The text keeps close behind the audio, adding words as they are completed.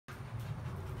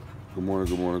Good morning,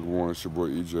 good morning, good morning. It's your boy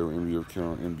EJ with NBF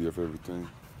KENNEL, NBF everything.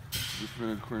 Just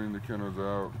finished cleaning the kennels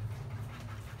out.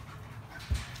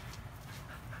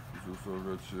 Just over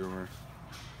there chilling.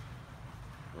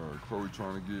 Chloe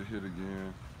trying to get hit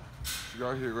again. She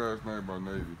got hit last night by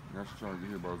Navy. Now she's trying to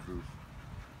get hit by Zeus.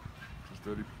 She's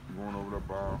steady going over that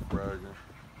bomb, fragging.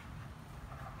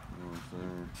 You know what I'm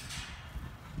saying?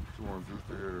 She wants Zeus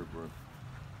to hit her, but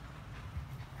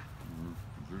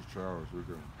Zeus childish. Look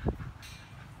at him.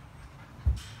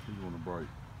 He's gonna bite.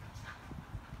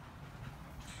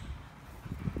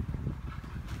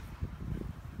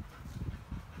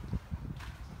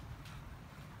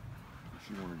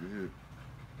 She wanna get hit.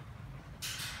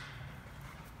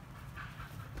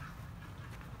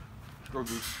 Let's go,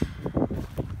 Zeus.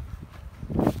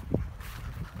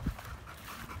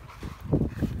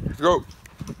 Let's go.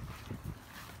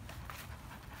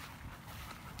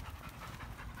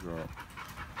 Yeah.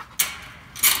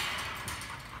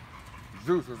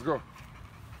 Zeus, let's go.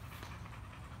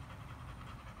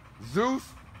 Zeus,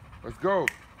 let's go.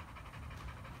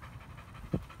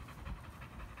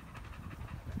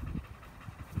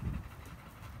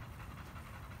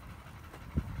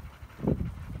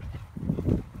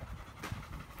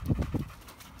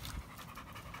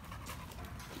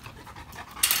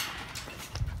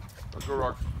 Let's go,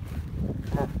 Rox.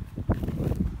 Come on.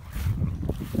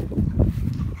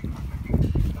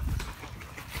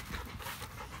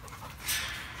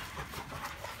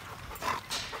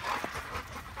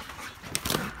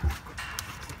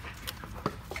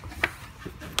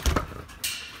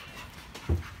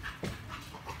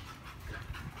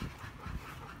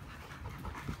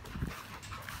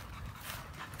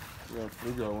 Yeah,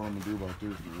 we got what I'm gonna do about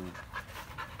this, man.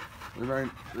 It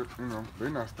ain't, you know, they're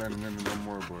not standing in it no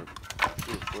more, but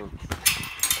it sucks.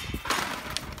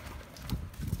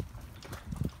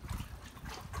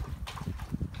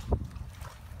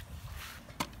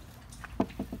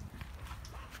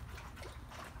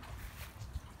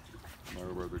 Now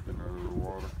everybody's getting out of the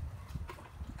water.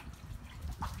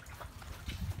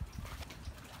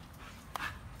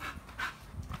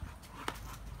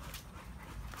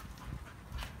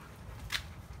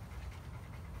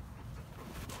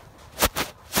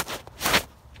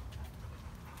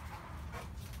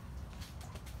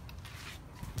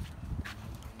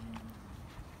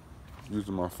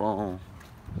 Using my phone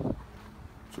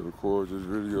to record this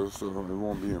video so it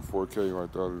won't be in 4K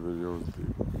like the other videos,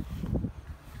 people.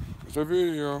 It's a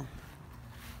video.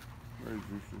 Very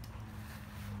juicy.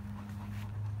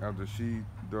 After she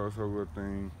does her little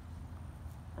thing,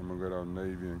 I'm gonna let out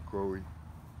Navy and Chloe.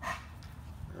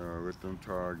 Let them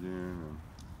tie again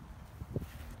and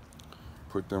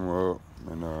put them up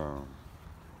and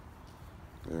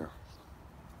yeah.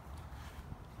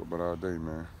 Go about our day,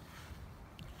 man.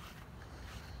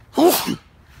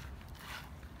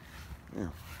 Yeah.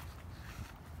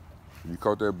 You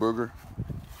caught that booger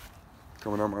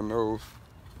coming out my nose?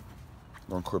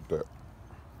 Don't clip that.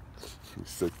 You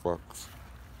sick fucks.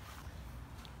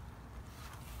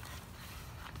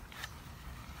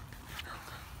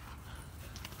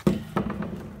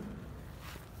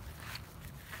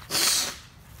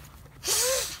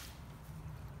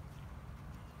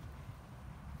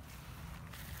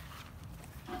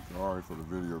 Sorry for the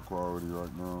video quality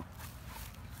right now.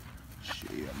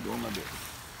 Shit, I'm doing my best.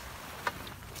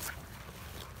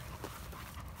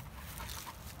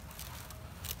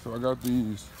 So I got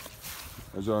these.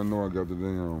 As y'all know, I got the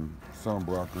damn sun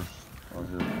blockers out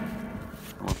here.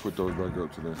 I'm gonna put those back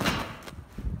up today.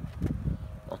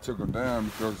 I took them down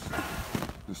because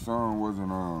the sun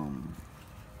wasn't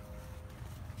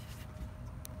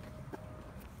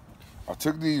I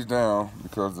took these down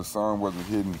because the sun wasn't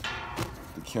hitting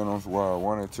the kennels where I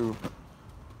wanted to,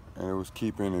 and it was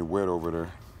keeping it wet over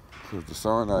there. Because the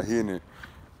sun not hitting it,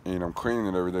 and I'm cleaning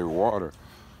it every day with water.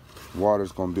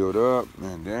 Water's gonna build up,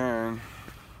 and then,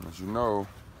 as you know,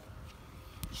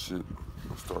 shit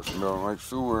starts smelling like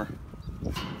sewer.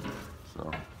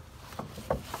 So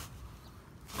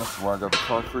that's why I got the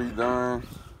concrete done,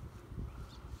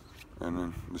 and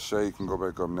then the shade can go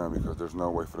back up now because there's no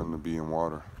way for them to be in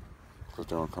water because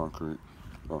they're on concrete.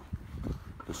 So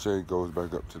the shade goes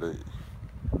back up today.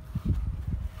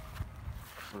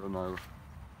 Hello, Nyla.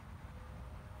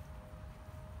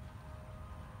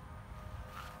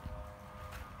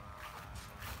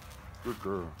 Good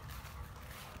girl.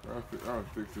 I'll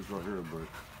fix this right here,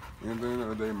 but in the end of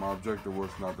the day, my objective was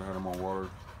not to have them on water.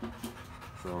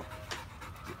 So,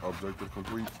 the objective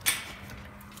complete.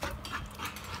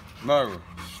 Nyla,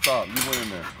 stop. You went in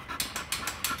there.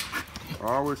 I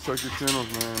always check your channels,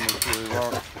 man. Make sure they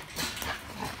lock.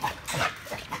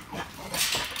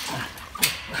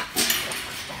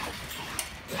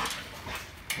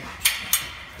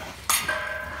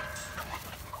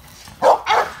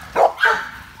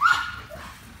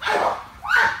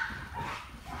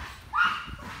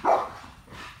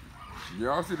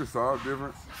 y'all see the size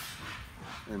difference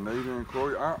in Nathan and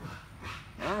Chloe? I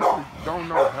honestly don't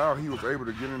know how he was able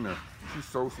to get in there. She's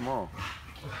so small.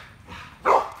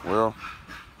 Well,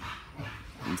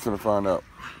 I'm finna find out.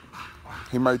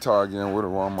 He might tie again with her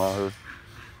while I'm out here.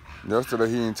 Yesterday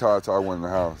he ain't tied till I went in the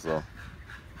house, so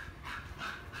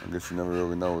I guess you never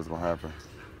really know what's gonna happen.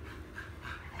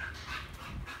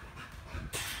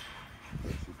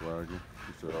 She's flagging.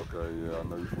 He said, okay, yeah, I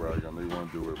know you flagging. I know you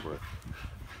want to do it, but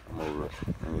I'm over it.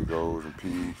 And he goes and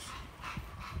pees.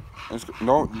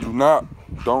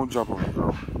 Don't jump on me,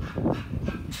 girl.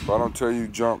 If I don't tell you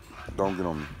jump, don't get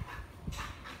on me.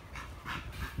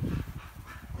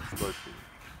 Especially.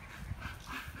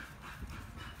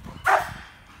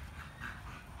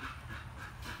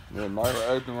 Yeah,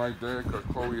 Nyla acting right there because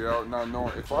Chloe out, not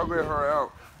knowing. If I let her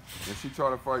out and she try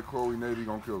to fight Chloe, Nate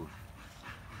gonna kill her.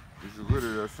 It's just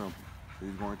literally that simple.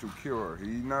 He's going to kill her.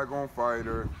 He's not gonna fight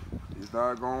her. He's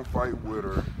not gonna fight with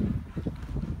her.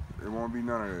 It won't be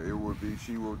none of that. It will be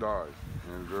she will die.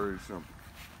 And it's very simple.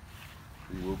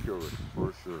 He will kill her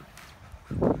for sure.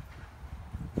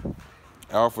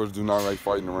 Alphas do not like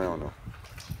fighting around though.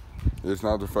 It's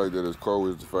not the fact that it's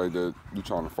Chloe, it's the fact that you're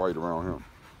trying to fight around him.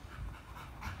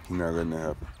 He's not letting that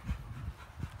happen.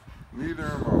 Neither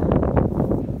am I.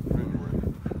 Anyway,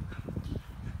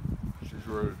 she's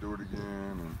ready to do it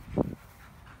again, and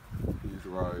he's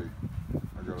like,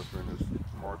 I gotta finish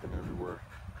marking everywhere.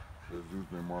 The zoo's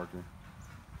been marking.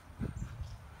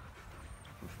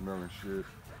 I'm smelling shit.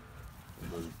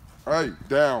 Hey,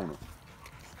 down.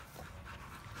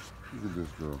 Look at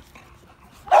this girl.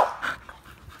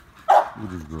 Look at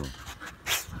this girl.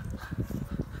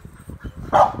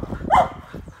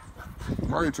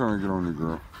 Why are you trying to get on the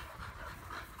girl?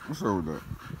 What's up with that?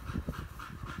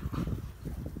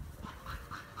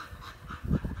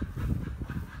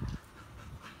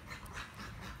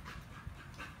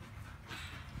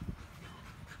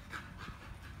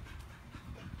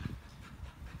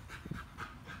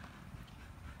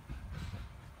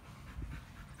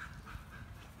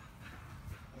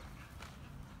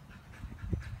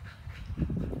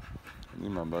 I need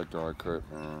my backyard cut,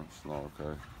 man. It's not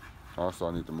okay. Also,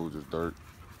 I need to move this dirt.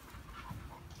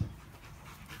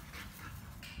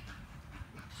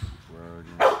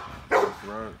 That's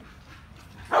right.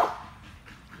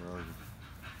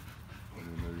 And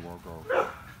then maybe walk off.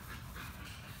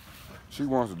 She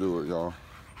wants to do it, y'all.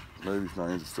 Maybe she's not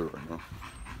interested right now.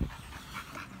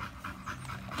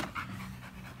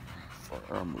 Fuck,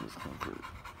 I'll move this concrete.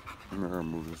 Let me her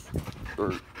move this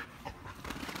dirt.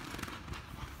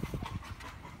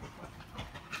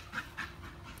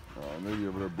 Maybe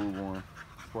over there boo going.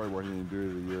 That's probably why he ain't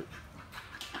did it yet.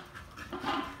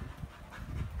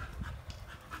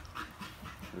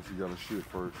 Guess he got to shit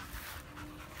first.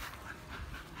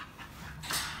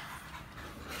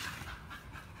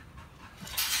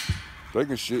 They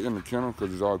can shit in the kennel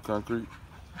because it's all concrete,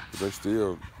 but they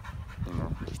still,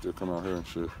 they still come out here and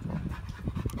shit. So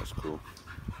that's cool.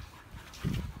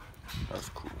 That's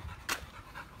cool.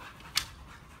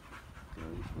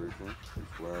 Okay, he's freaking,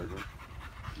 he's flagging.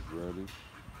 He's ready.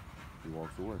 He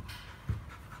walks away.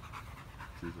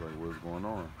 She's like, what's going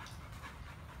on?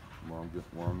 Why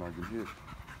I'm not getting hit?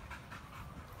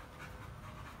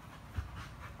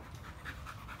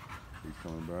 He's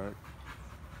coming back.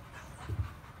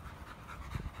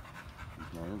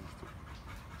 He's not interested.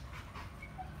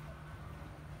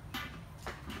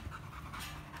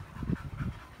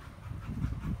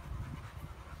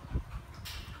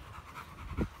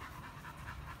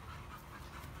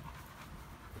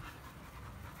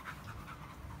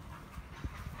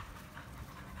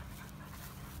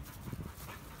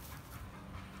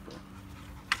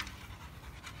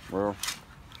 Well,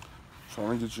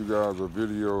 trying to get you guys a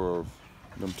video of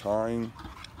them tying.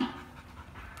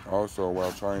 Also,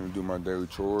 while trying to do my daily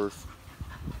chores,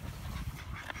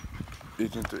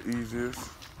 isn't the easiest.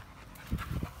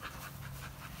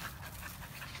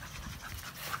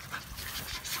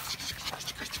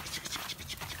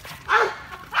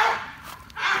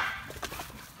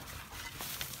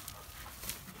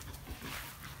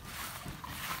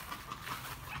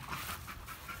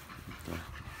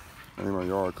 I need my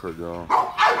yard cut, y'all.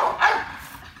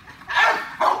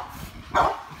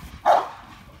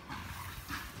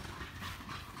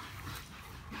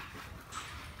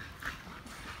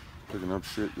 Picking up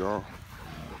shit, y'all.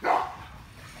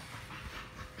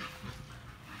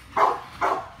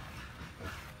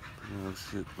 Picking up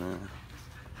shit, man.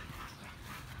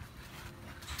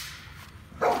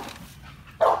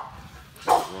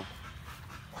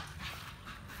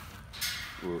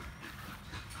 Look.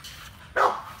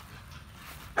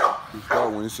 He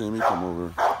thought when he seen me come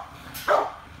over.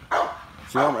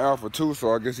 See, I'm alpha too,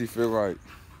 so I guess he feel like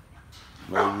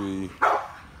maybe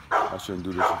I shouldn't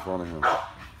do this in front of him.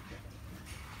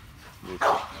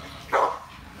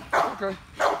 Okay.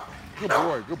 Good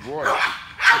boy, good boy.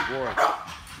 Good boy.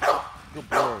 Good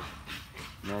boy.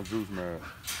 Now Zeus mad.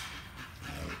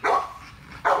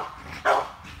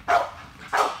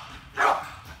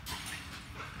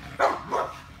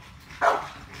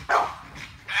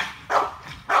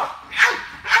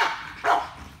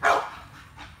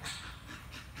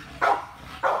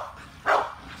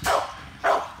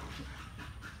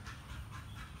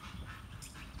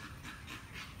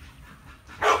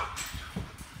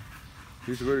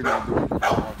 He's really not doing good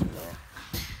watching, y'all.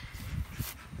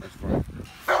 That's funny.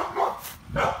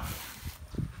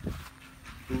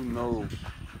 Who knows?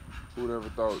 Who'd ever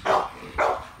thought that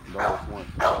dogs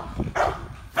want dogs?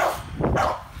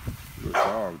 Good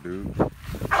dog, dude.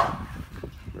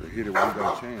 Better hit it when you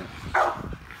got a chance.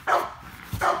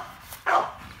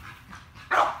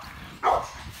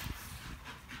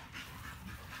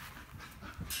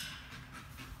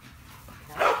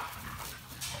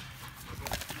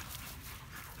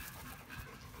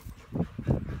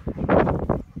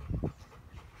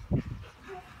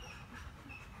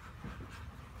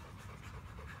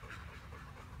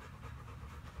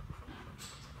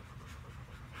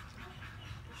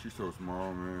 She's so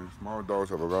small, man. Small dogs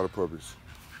have a lot of puppies.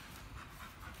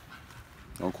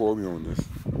 Don't quote me on this.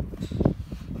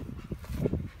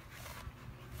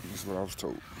 That's what I was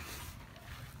told.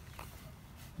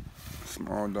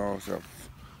 Small dogs have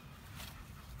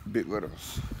big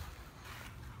litters.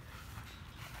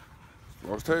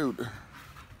 I was told. Like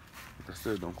I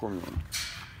said, don't quote me on it.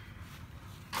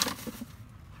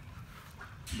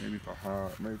 Maybe if I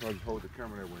just hold the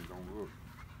camera that way and don't look,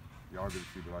 y'all get to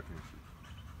see, but I can't see.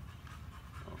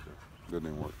 Okay, that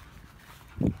didn't work.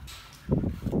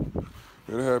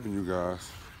 It'll happen, you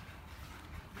guys.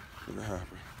 It'll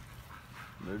happen.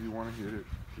 Maybe you want to hit it.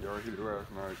 You already hit it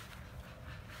last night.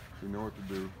 You know what to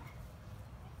do.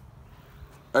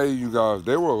 Hey, you guys,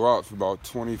 they were locked for about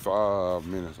 25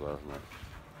 minutes last night.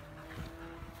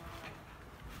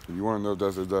 If you want to know if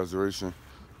that's an exaggeration,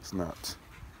 it's not.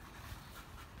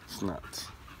 It's not.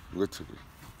 Literally.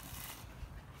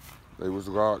 They was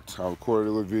locked. I recorded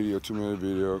a little video, 2-minute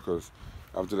video, because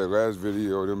after that last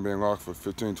video, them being locked for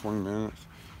 15, 20 minutes,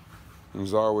 and it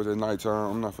was always at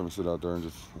nighttime. I'm not finna sit out there and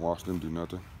just watch them do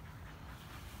nothing.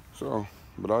 So,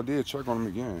 but I did check on them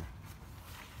again.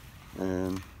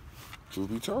 And truth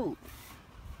be told,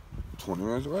 20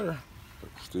 minutes later,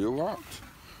 they're still locked.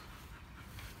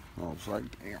 I was like,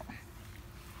 damn. What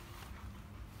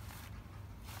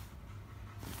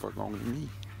the fuck wrong with me?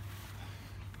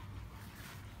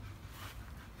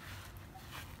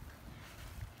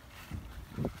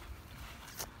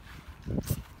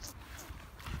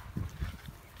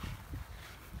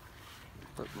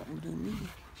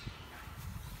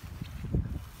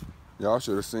 Y'all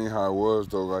should have seen how it was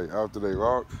though. Like after they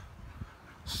locked,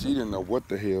 she didn't know what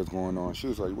the hell's going on. She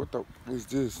was like, "What the is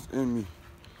this in me?"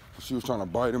 She was trying to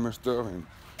bite him and stuff, and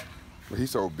but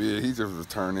he's so big, he just was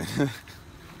turning.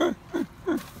 It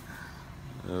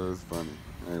was funny.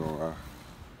 I ain't gonna lie.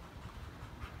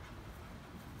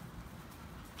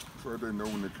 So they know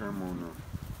when the camera on them.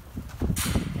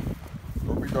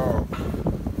 Go be dog.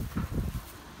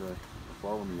 Okay,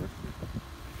 follow me.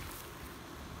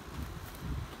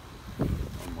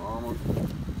 Mama,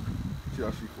 see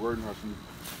how she flirting, how she, you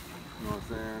know what I'm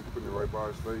saying, putting it right by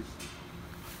his face.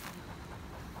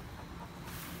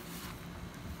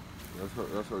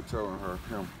 That's her telling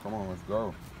him, come on, let's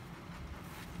go.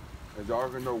 As y'all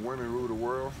can know, women rule the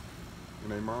world in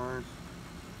their minds.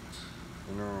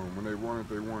 And when they want it,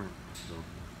 they want it. So.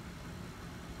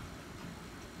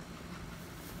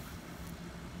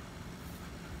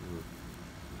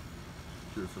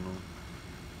 Kissing them.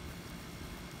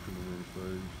 Putting them in his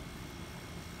face.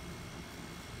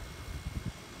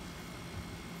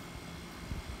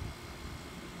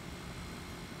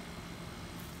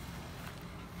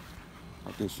 I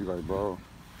think she like, bro,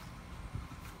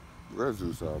 let's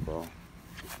do something, bro.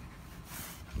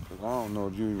 Cause I don't know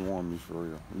if you even want me for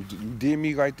real. You did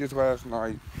me like this last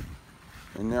night,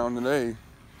 and now today,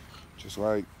 just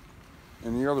like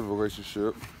any other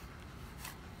relationship,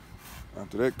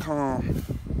 after that calm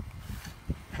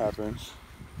happens,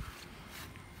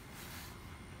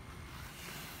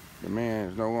 the man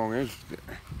is no longer interested.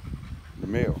 The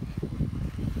male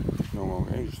is no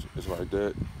longer interested. It's like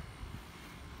that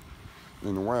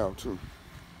in the wild too.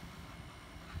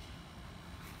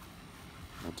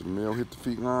 After the male hit the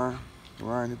feet line, the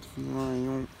lion hit the feet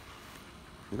line,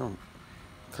 you don't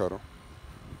cuddle.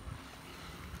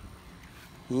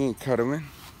 He ain't cuddling.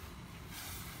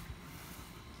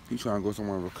 He trying to go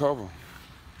somewhere and recover.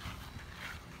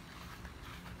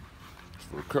 It's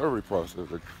the recovery process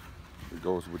that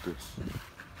goes with this.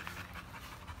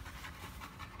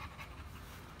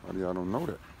 Why y'all don't know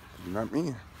that? Because you're not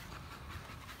men.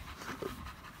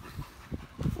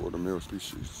 For the male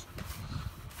species.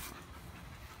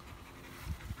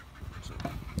 So,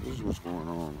 this is what's going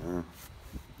on, man.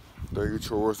 Thank you,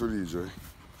 Chores to DJ.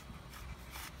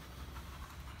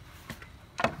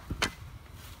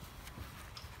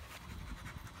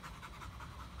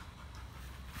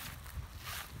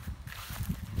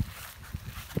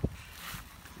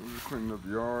 I'm just cleaning up the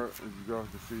yard. As you guys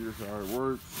can see, this is how it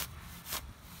works.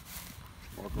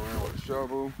 Walk around with a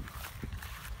shovel.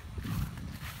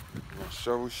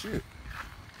 Shovel shit.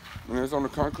 When it's on the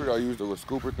concrete, I use the little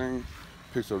scooper thing.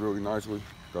 Picks up really nicely.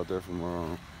 Got that from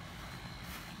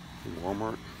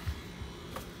Walmart.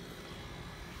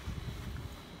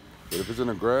 But if it's in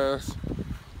the grass,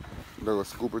 the little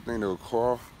scooper thing, the little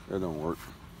claw, that don't work.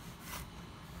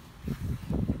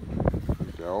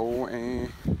 The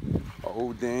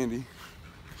old dandy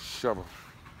shovel.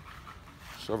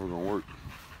 Shovel gonna work.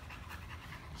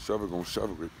 Shovel gonna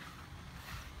shovel it.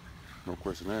 No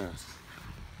question asked.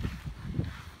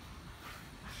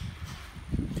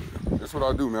 That's what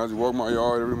I do, man. I just walk my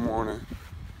yard every morning.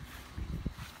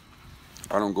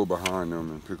 I don't go behind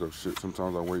them and pick up shit.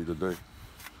 Sometimes I wait a day.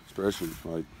 Especially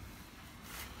like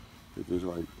if it's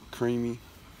like creamy,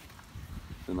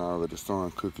 then I'll let the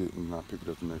sun cook it and I'll pick it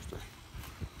up the next day.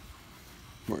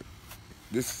 But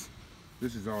this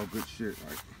is all good shit,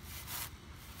 like,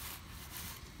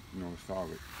 you know, it's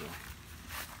solid, so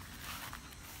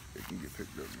it can get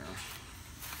picked up now.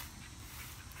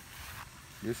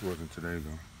 This wasn't today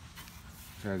though.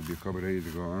 This had to be a couple days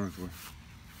ago, honestly.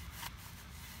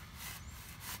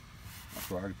 I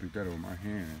thought I could pick that up with my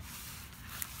hand.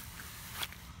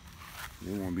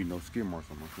 There won't be no skid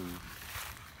marks on my food.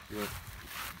 Yep.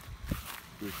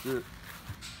 Good shit.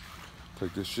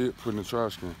 Take this shit, put it in the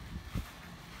trash can.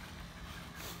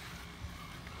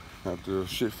 After the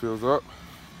shit fills up,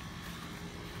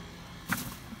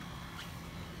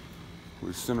 we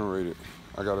incinerate it.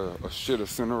 I got a shit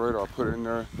incinerator. I put it in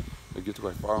there. It gets to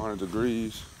like 500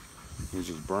 degrees. And it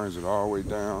just burns it all the way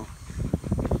down.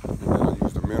 And then I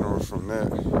use the minerals from that,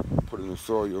 put it in the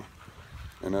soil,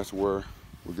 and that's where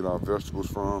we get our vegetables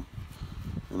from.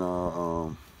 And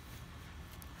okay,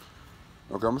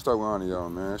 I'm gonna start lying to y'all,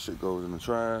 man. That shit goes in the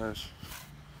trash.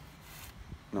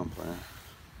 No, I'm playing.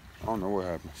 I don't know what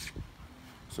happens.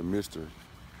 It's a mystery.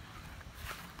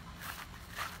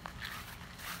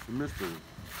 It's a mystery.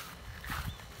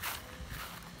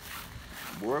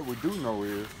 But what we do know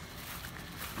is,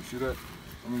 you see that?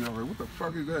 I mean, like, what the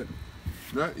fuck is that?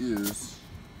 That is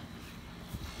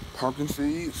pumpkin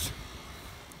seeds,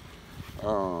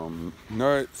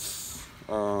 nuts,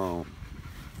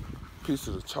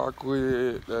 pieces of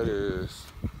chocolate. That is,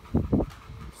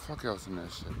 fuck else in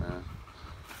that shit, man.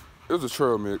 It was a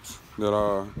trail mix that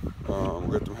I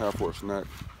let them have for a snack.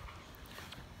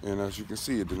 And as you can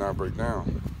see, it did not break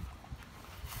down.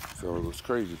 So it was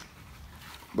crazy.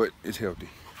 But it's healthy.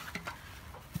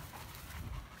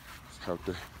 It's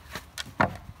healthy.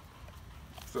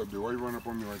 What's up, dude? Why you run up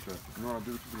on me like that? You know what I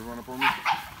do to run up on me?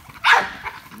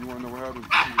 You want to know what happens?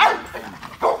 You run up on me.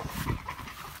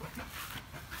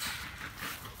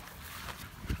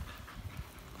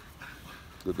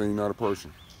 Good thing you're not a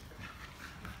person.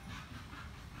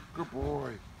 Good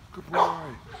boy. Good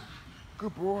boy.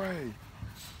 Good boy.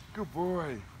 Good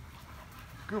boy.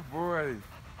 Good boy.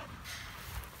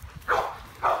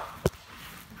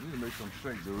 I need to make some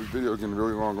shake, dude. This video is getting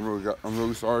really long. I'm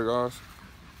really sorry, guys.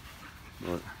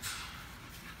 But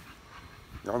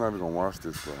y'all not even gonna watch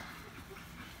this, bro.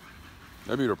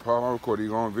 That'd be the problem. I record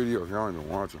these long videos. Y'all ain't even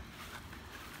watch them.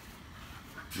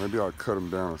 Maybe I'll cut them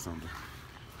down or something.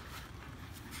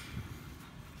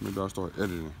 Maybe I'll start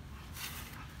editing.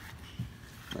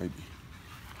 Maybe.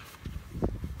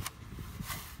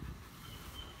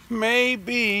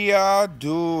 Maybe I'll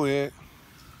do it.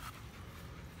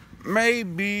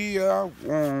 Maybe I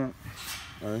won't.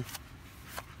 Hey.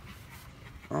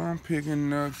 I'm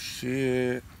picking up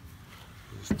shit.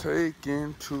 It's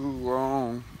taking too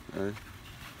long. Hey.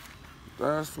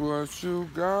 That's what you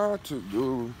got to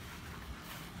do.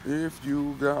 If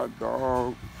you got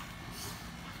dogs.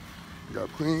 Got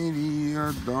plenty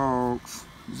of dogs.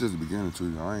 It's just the beginning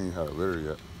too. I ain't had a litter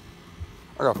yet.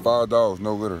 I got 5 dogs,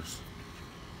 no litters.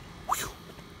 Whew.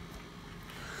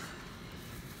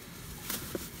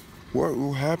 What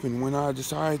will happen when I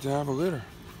decide to have a litter?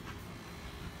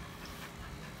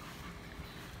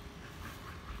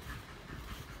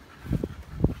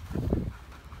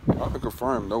 I can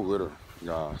confirm no litter,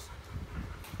 guys.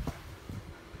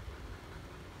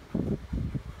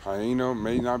 Hyena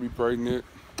may not be pregnant,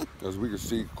 as we can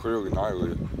see clearly Nyla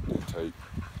didn't take.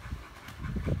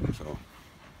 So,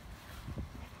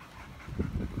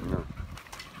 yeah.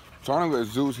 Trying to let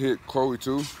Zeus hit Chloe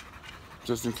too,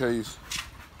 just in case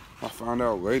I find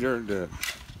out later that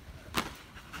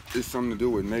it's something to do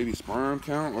with Navy sperm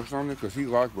count or something, because he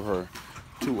locked with her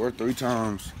 2 or 3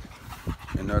 times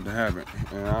and nothing happened.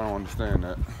 And I don't understand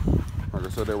that. Like I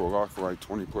said, they were locked for like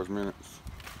 20 plus minutes.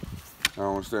 I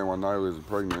don't understand why Nyla isn't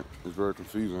pregnant. It's very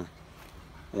confusing.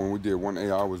 When we did 1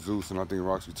 AI with Zeus and I think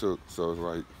Roxy took, so it's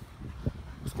like,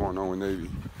 what's going on with Navy?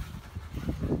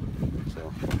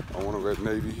 So I want to let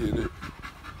Navy hit it.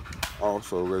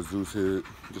 Also let Zeus hit it,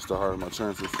 just to higher my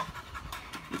chances.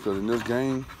 Because in this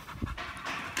game,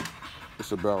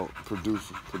 it's about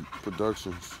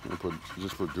productions and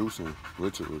just producing,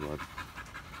 literally. Like,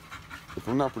 if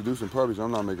I'm not producing puppies,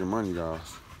 I'm not making money, guys.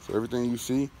 So everything you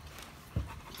see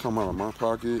come out of my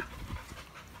pocket.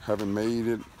 Haven't made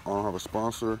it. I don't have a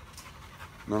sponsor.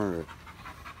 None of that.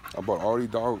 I bought all these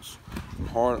dogs from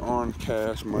hard-earned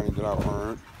cash money that I've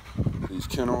earned. These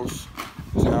kennels,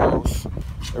 this house,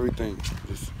 everything.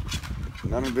 Just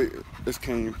none of it. This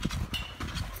came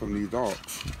from these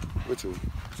dogs, literally.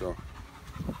 So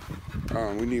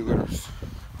we need litters.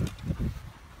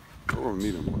 I don't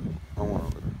need them. I want a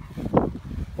litter.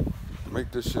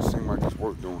 Make this shit seem like it's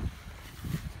worth doing.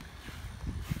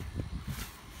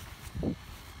 And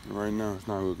right now, it's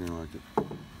not looking like it.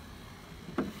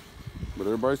 But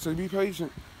everybody say be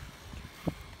patient.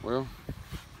 Well,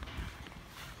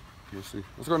 we'll see.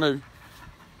 Let's go, Navy.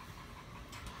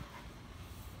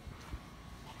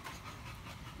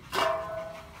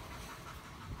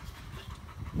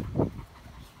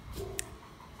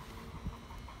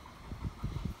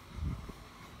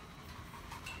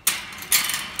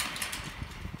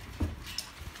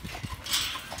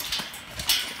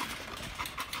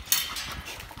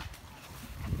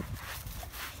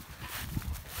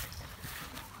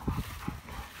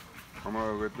 I'm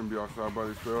gonna let them be outside by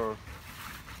themselves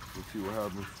and see what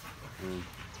happens. And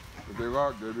if they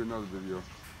lock, there'll be another video.